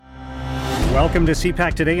Welcome to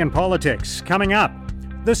CPAC Today in Politics. Coming up,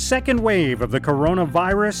 the second wave of the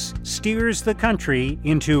coronavirus steers the country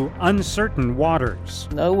into uncertain waters.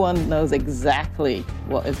 No one knows exactly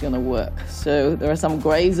what is going to work. So there are some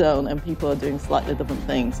gray zone and people are doing slightly different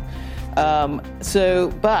things.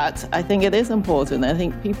 But I think it is important. I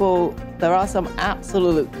think there are some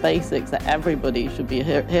absolute basics that everybody should be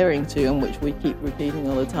adhering to and which we keep repeating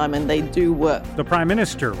all the time, and they do work. The Prime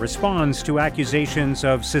Minister responds to accusations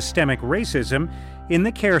of systemic racism in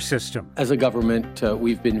the care system. As a government,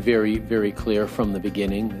 we've been very, very clear from the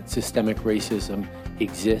beginning that systemic racism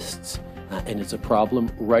exists and it's a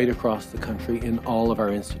problem right across the country in all of our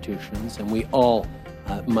institutions, and we all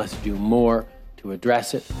must do more to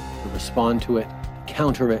address it, to respond to it, to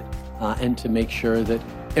counter it, and to make sure that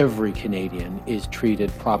every Canadian is treated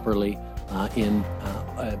properly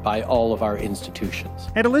by all of our institutions.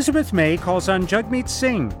 And Elizabeth May calls on Jagmeet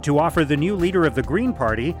Singh to offer the new leader of the Green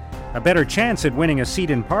Party a better chance at winning a seat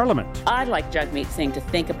in Parliament. I'd like Jagmeet Singh to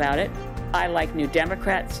think about it. I'd like New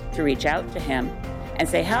Democrats to reach out to him and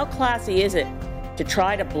say, how classy is it to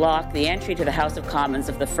try to block the entry to the House of Commons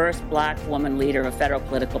of the first black woman leader of a federal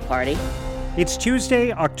political party? It's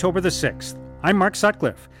Tuesday, October the 6th. I'm Mark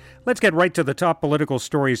Sutcliffe. Let's get right to the top political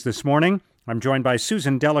stories this morning. I'm joined by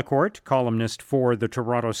Susan Delacourt, columnist for the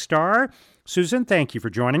Toronto Star. Susan, thank you for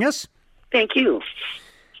joining us. Thank you.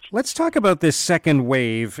 Let's talk about this second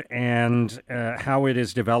wave and how it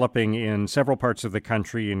is developing in several parts of the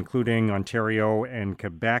country, including Ontario and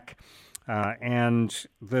Quebec. And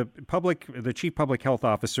the chief public health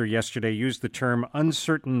officer yesterday used the term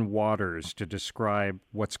uncertain waters to describe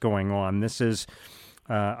what's going on. This is,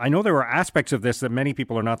 I know there are aspects of this that many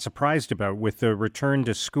people are not surprised about with the return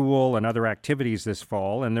to school and other activities this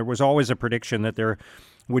fall. And there was always a prediction that there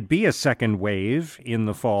would be a second wave in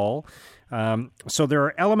the fall. So there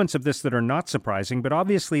are elements of this that are not surprising, but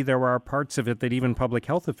obviously there are parts of it that even public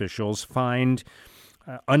health officials find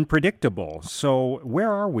unpredictable. So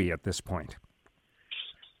where are we at this point?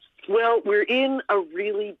 Well, we're in a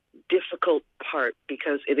really difficult part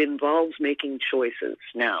because it involves making choices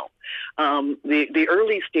now. The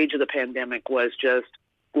early stage of the pandemic was just,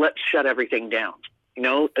 let's shut everything down. You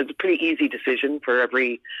know, it's a pretty easy decision for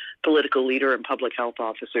every political leader and public health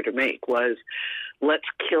officer to make was, let's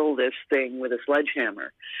kill this thing with a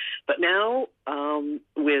sledgehammer. But now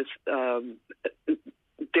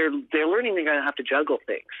they're learning they're going to have to juggle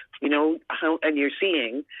things, you know, and you're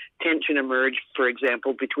seeing tension emerge, for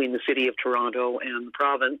example, between the city of Toronto and the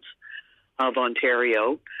province of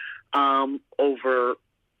Ontario over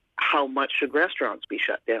how much should restaurants be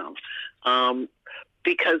shut down.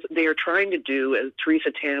 Because they're trying to do, as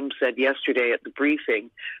Theresa Tam said yesterday at the briefing,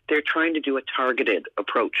 they're trying to do a targeted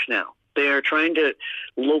approach now. They're trying to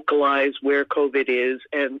localize where COVID is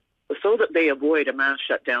and so that they avoid a mass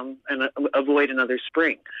shutdown and avoid another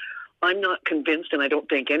spring. I'm not convinced, and I don't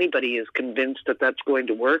think anybody is convinced that that's going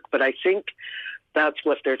to work, but I think that's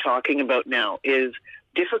what they're talking about now, is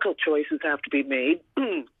difficult choices have to be made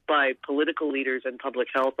by political leaders and public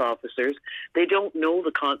health officers. They don't know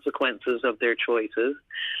the consequences of their choices,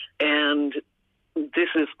 and this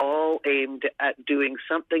is all aimed at doing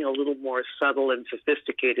something a little more subtle and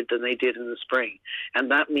sophisticated than they did in the spring.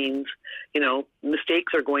 And that means, you know,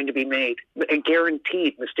 mistakes are going to be made.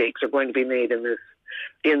 Guaranteed mistakes are going to be made in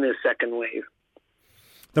this second wave.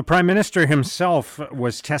 The Prime Minister himself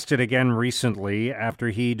was tested again recently after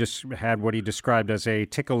he just had what he described as a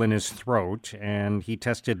tickle in his throat, and he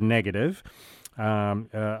tested negative.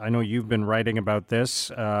 I know you've been writing about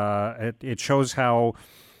this. It shows how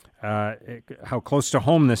close to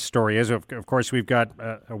home this story is. Of course, we've got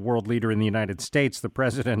a world leader in the United States, the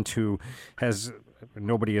president, who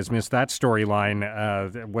nobody has missed that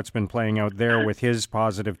storyline, what's been playing out there with his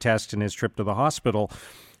positive test and his trip to the hospital.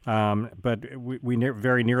 But we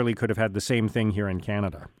very nearly could have had the same thing here in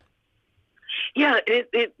Canada. Yeah,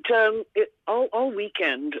 all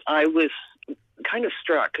weekend I was kind of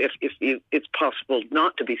struck, if it's possible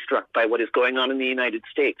not to be struck by what is going on in the United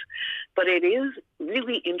States. But it is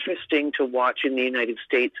really interesting to watch in the United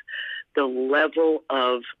States the level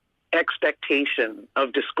of expectation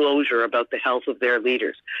of disclosure about the health of their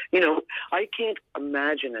leaders. You know, I can't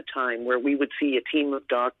imagine a time where we would see a team of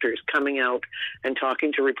doctors coming out and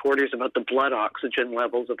talking to reporters about the blood oxygen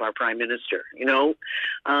levels of our prime minister. You know,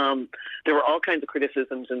 there were all kinds of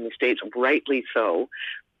criticisms in the States, rightly so,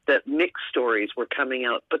 that mixed stories were coming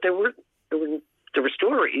out, but there were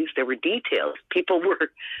stories, there were details. People were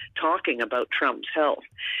talking about Trump's health.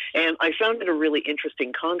 And I found it a really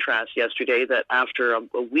interesting contrast yesterday that after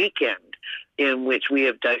a weekend in which we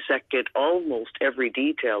have dissected almost every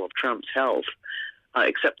detail of Trump's health,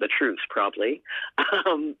 except the truth probably,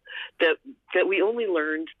 that we only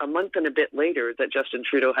learned a month and a bit later that Justin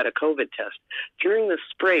Trudeau had a COVID test. During the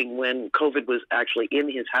spring, when COVID was actually in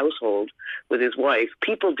his household with his wife,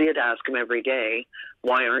 people did ask him every day,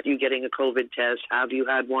 why aren't you getting a COVID test? Have you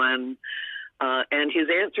had one? And his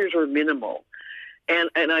answers were minimal. And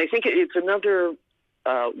I think it's another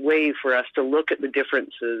way for us to look at the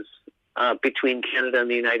differences between Canada and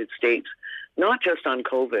the United States, not just on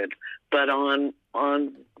COVID, but on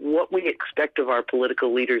what we expect of our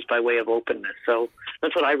political leaders by way of openness. So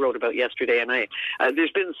that's what I wrote about yesterday, and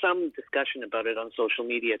there's been some discussion about it on social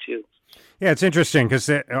media too. Yeah, it's interesting because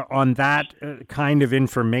on that kind of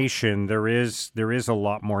information, there is a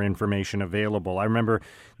lot more information available. I remember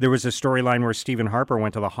there was a storyline where Stephen Harper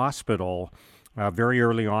went to the hospital very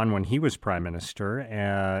early on when he was prime minister,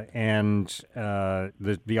 and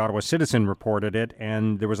the Ottawa Citizen reported it,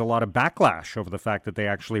 and there was a lot of backlash over the fact that they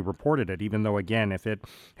actually reported it, even though, again, if it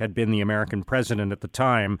had been the American president at the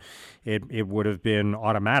time, it would have been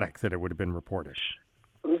automatic that it would have been reported.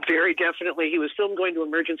 Very definitely. He was still going to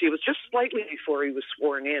emergency. It was just slightly before he was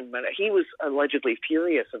sworn in, but he was allegedly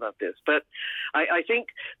furious about this. But I think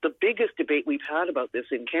the biggest debate we've had about this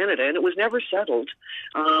in Canada, and it was never settled,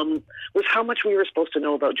 was how much we were supposed to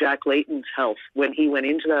know about Jack Layton's health when he went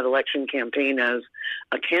into that election campaign as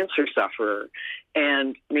a cancer sufferer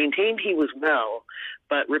and maintained he was well.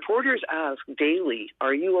 But reporters asked daily,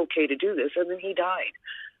 are you okay to do this? And then he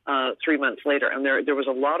died 3 months later. And there was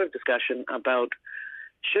a lot of discussion about,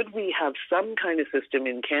 should we have some kind of system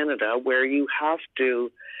in Canada where you have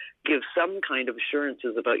to give some kind of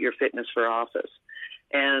assurances about your fitness for office?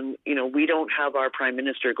 And, we don't have our prime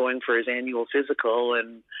minister going for his annual physical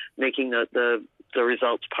and making the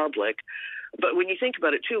results public. But when you think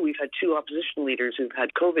about it, too, we've had two opposition leaders who've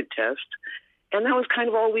had COVID tests, and that was kind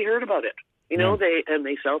of all we heard about it.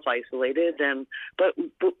 They self-isolated, but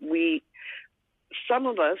we... Some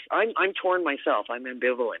of us, I'm torn myself. I'm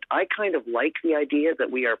ambivalent. I kind of like the idea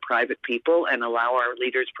that we are private people and allow our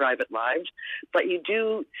leaders private lives, but you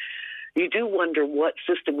do wonder what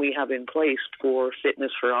system we have in place for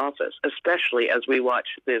fitness for office, especially as we watch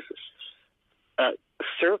this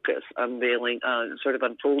circus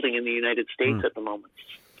unfolding in the United States at the moment.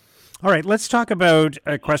 All right, let's talk about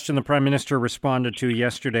a question the Prime Minister responded to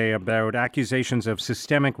yesterday about accusations of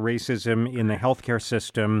systemic racism in the healthcare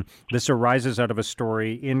system. This arises out of a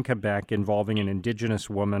story in Quebec involving an Indigenous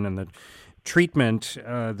woman and the treatment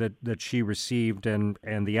that she received and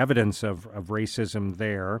the evidence of racism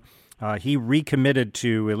there. He recommitted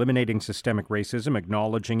to eliminating systemic racism,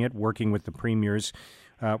 acknowledging it, working with the premiers.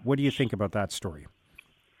 What do you think about that story?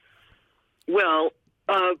 Well,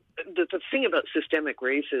 the thing about systemic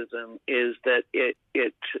racism is that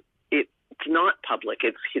it's not public;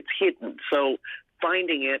 it's hidden. So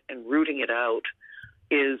finding it and rooting it out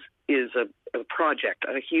is a project,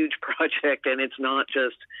 a huge project, and it's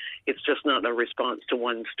just not a response to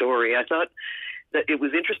one story. I thought that it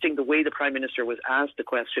was interesting the way the Prime Minister was asked the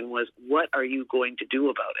question was, what are you going to do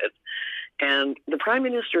about it? And the Prime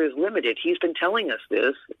Minister is limited. He's been telling us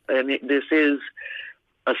this, and this is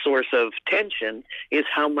a source of tension, is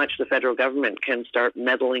how much the federal government can start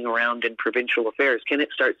meddling around in provincial affairs. Can it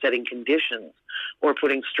start setting conditions or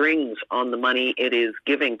putting strings on the money it is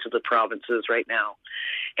giving to the provinces right now?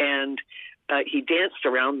 And he danced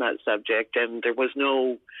around that subject, and there was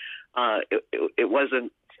no, it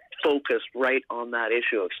wasn't focused right on that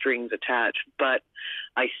issue of strings attached. But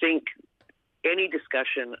I think any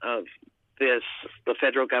discussion of this, the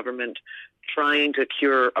federal government trying to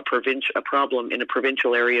cure a problem in a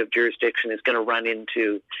provincial area of jurisdiction, is going to run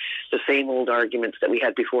into the same old arguments that we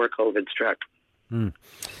had before COVID struck. All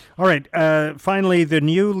right. Finally, the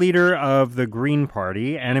new leader of the Green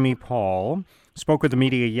Party, Annamie Paul, spoke with the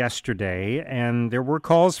media yesterday, and there were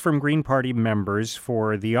calls from Green Party members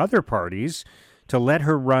for the other parties to let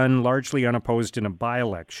her run largely unopposed in a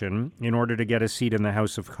by-election in order to get a seat in the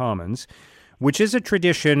House of Commons, which is a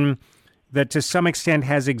tradition that to some extent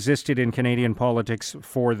has existed in Canadian politics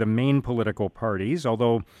for the main political parties,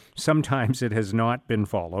 although sometimes it has not been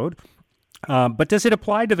followed. But does it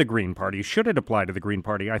apply to the Green Party? Should it apply to the Green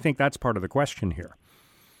Party? I think that's part of the question here.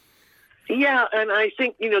 Yeah, and I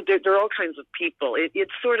think, there are all kinds of people.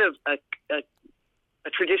 It's sort of a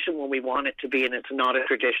tradition when we want it to be, and it's not a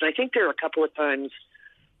tradition. I think there are a couple of times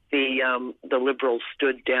the Liberals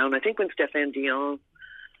stood down. I think when Stéphane Dion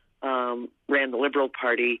ran the Liberal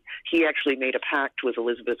Party, he actually made a pact with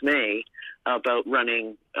Elizabeth May about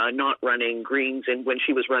not running Greens, and when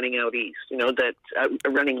she was running out east,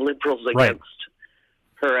 running Liberals against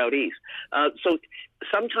her out east. So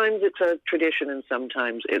sometimes it's a tradition and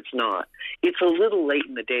sometimes it's not. It's a little late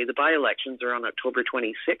in the day. The by-elections are on October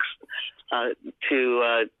 26th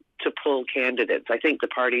to pull candidates. I think the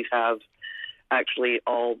parties have actually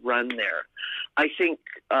all run there. I think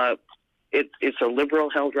it's a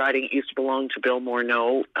Liberal-held riding. It used to belong to Bill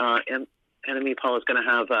Morneau, and Annamie Paul is going to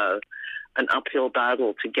have an uphill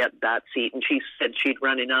battle to get that seat, and she said she'd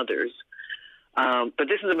run in others. But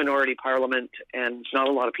this is a minority parliament, and not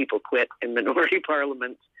a lot of people quit in minority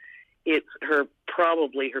parliaments. It's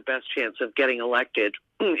probably her best chance of getting elected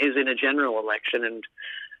is in a general election, and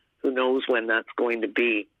who knows when that's going to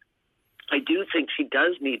be. I do think she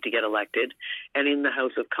does need to get elected, and in the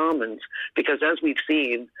House of Commons, because as we've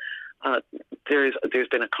seen, there's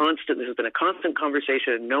been a constant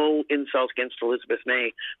conversation, and no insults against Elizabeth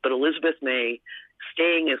May, but Elizabeth May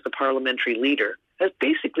staying as the parliamentary leader has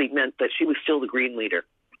basically meant that she was still the Green leader,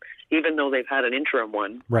 even though they've had an interim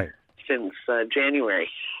one since January.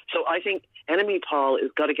 So I think Annamie Paul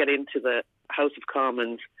has got to get into the House of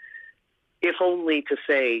Commons, if only to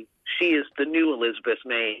say she is the new Elizabeth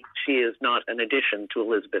May. She is not an addition to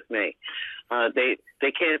Elizabeth May.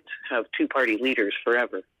 They can't have two-party leaders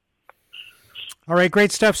forever. All right,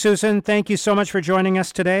 great stuff, Susan. Thank you so much for joining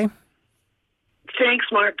us today. Thanks,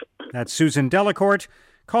 Mark. That's Susan Delacourt,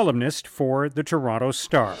 columnist for the Toronto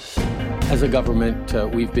Star. As a government,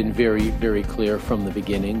 we've been very, very clear from the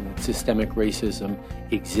beginning. Systemic racism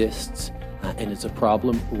exists, and it's a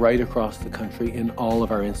problem right across the country in all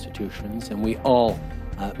of our institutions, and we all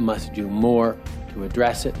must do more to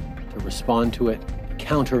address it, to respond to it,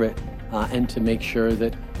 counter it, and to make sure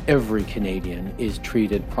that every Canadian is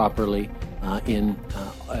treated properly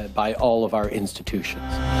by all of our institutions.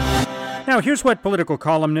 Now, here's what political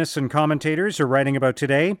columnists and commentators are writing about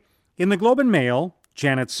today. In the Globe and Mail,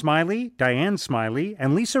 Janet Smiley, Diane Smiley,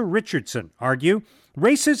 and Lisa Richardson argue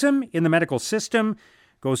racism in the medical system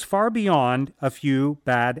goes far beyond a few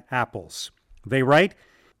bad apples. They write,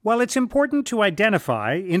 while it's important to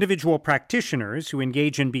identify individual practitioners who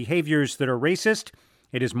engage in behaviors that are racist,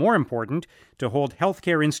 it is more important to hold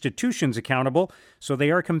healthcare institutions accountable so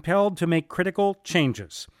they are compelled to make critical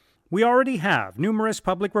changes. We already have numerous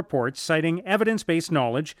public reports citing evidence-based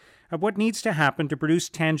knowledge of what needs to happen to produce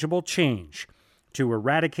tangible change. To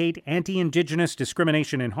eradicate anti-Indigenous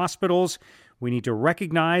discrimination in hospitals, we need to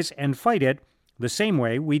recognize and fight it the same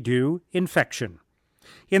way we do infection.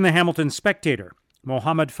 In the Hamilton Spectator,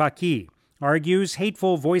 Mohammed Faki argues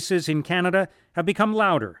hateful voices in Canada have become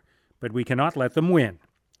louder, but we cannot let them win.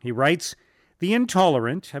 He writes, the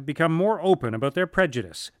intolerant have become more open about their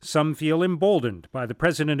prejudice. Some feel emboldened by the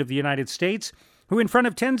President of the United States, who in front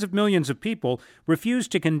of tens of millions of people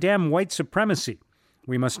refused to condemn white supremacy.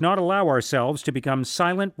 We must not allow ourselves to become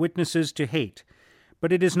silent witnesses to hate.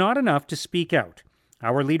 But it is not enough to speak out.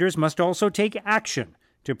 Our leaders must also take action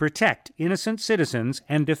to protect innocent citizens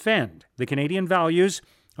and defend the Canadian values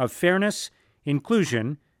of fairness,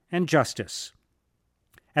 inclusion, and justice.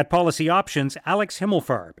 At Policy Options, Alex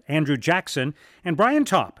Himmelfarb, Andrew Jackson, and Brian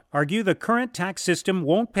Topp argue the current tax system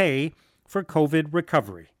won't pay for COVID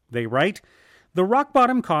recovery. They write, the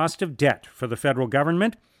rock-bottom cost of debt for the federal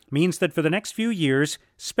government means that for the next few years,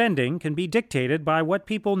 spending can be dictated by what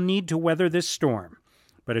people need to weather this storm.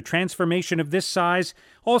 But a transformation of this size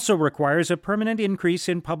also requires a permanent increase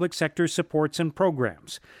in public sector supports and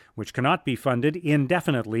programs, which cannot be funded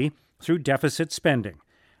indefinitely through deficit spending.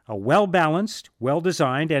 A well-balanced,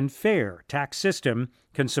 well-designed, and fair tax system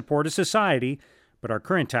can support a society, but our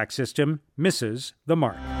current tax system misses the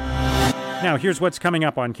mark. Now, here's what's coming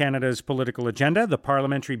up on Canada's political agenda. The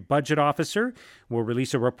Parliamentary Budget Officer will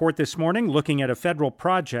release a report this morning looking at a federal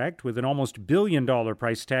project with an almost $1 billion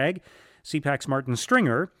price tag. CPAC's Martin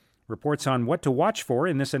Stringer reports on what to watch for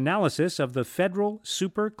in this analysis of the Federal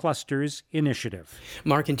Superclusters Initiative.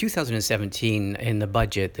 Mark, in 2017, in the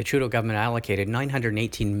budget, the Trudeau government allocated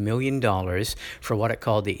 $918 million for what it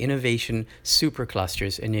called the Innovation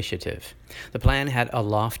Superclusters Initiative. The plan had a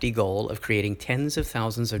lofty goal of creating tens of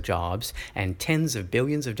thousands of jobs and tens of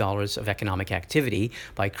billions of dollars of economic activity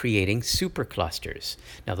by creating superclusters.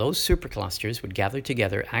 Now, those superclusters would gather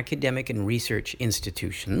together academic and research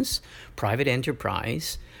institutions, private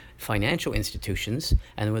enterprise, financial institutions,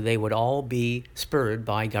 and they would all be spurred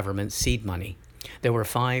by government seed money. There were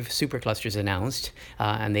 5 superclusters announced,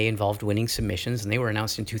 and they involved winning submissions, and they were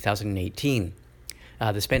announced in 2018.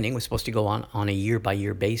 The spending was supposed to go on a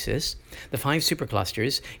year-by-year basis. The 5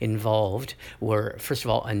 superclusters involved were, first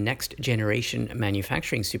of all, a next-generation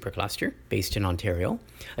manufacturing supercluster based in Ontario,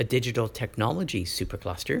 a digital technology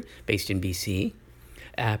supercluster based in BC,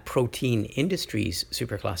 a protein industries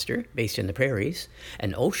supercluster based in the prairies,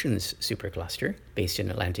 an oceans supercluster based in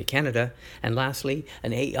Atlantic Canada, and lastly,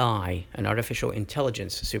 an AI, an artificial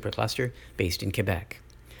intelligence supercluster based in Quebec.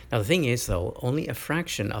 Now, the thing is, though, only a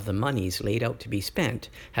fraction of the monies laid out to be spent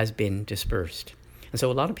has been dispersed. And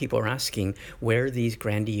so a lot of people are asking where these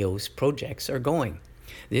grandiose projects are going.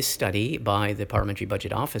 This study by the Parliamentary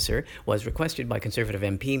Budget Officer was requested by Conservative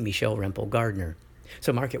MP Michelle Rempel-Gardner.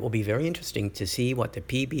 So, Mark, it will be very interesting to see what the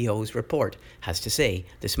PBO's report has to say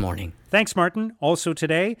this morning. Thanks, Martin. Also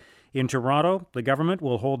today, in Toronto, the government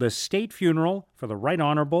will hold a state funeral for the Right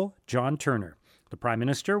Honourable John Turner. The Prime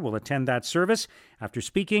Minister will attend that service after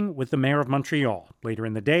speaking with the Mayor of Montreal. Later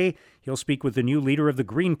in the day, he'll speak with the new leader of the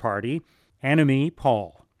Green Party, Annamie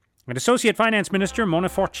Paul. And Associate Finance Minister Mona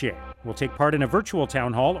Fortier will take part in a virtual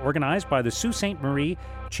town hall organized by the Sault Ste. Marie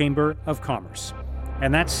Chamber of Commerce.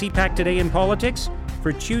 And that's CPAC Today in Politics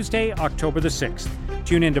for Tuesday, October the 6th.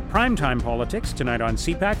 Tune into Primetime Politics tonight on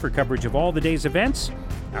CPAC for coverage of all the day's events.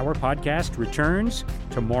 Our podcast returns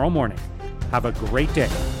tomorrow morning. Have a great day.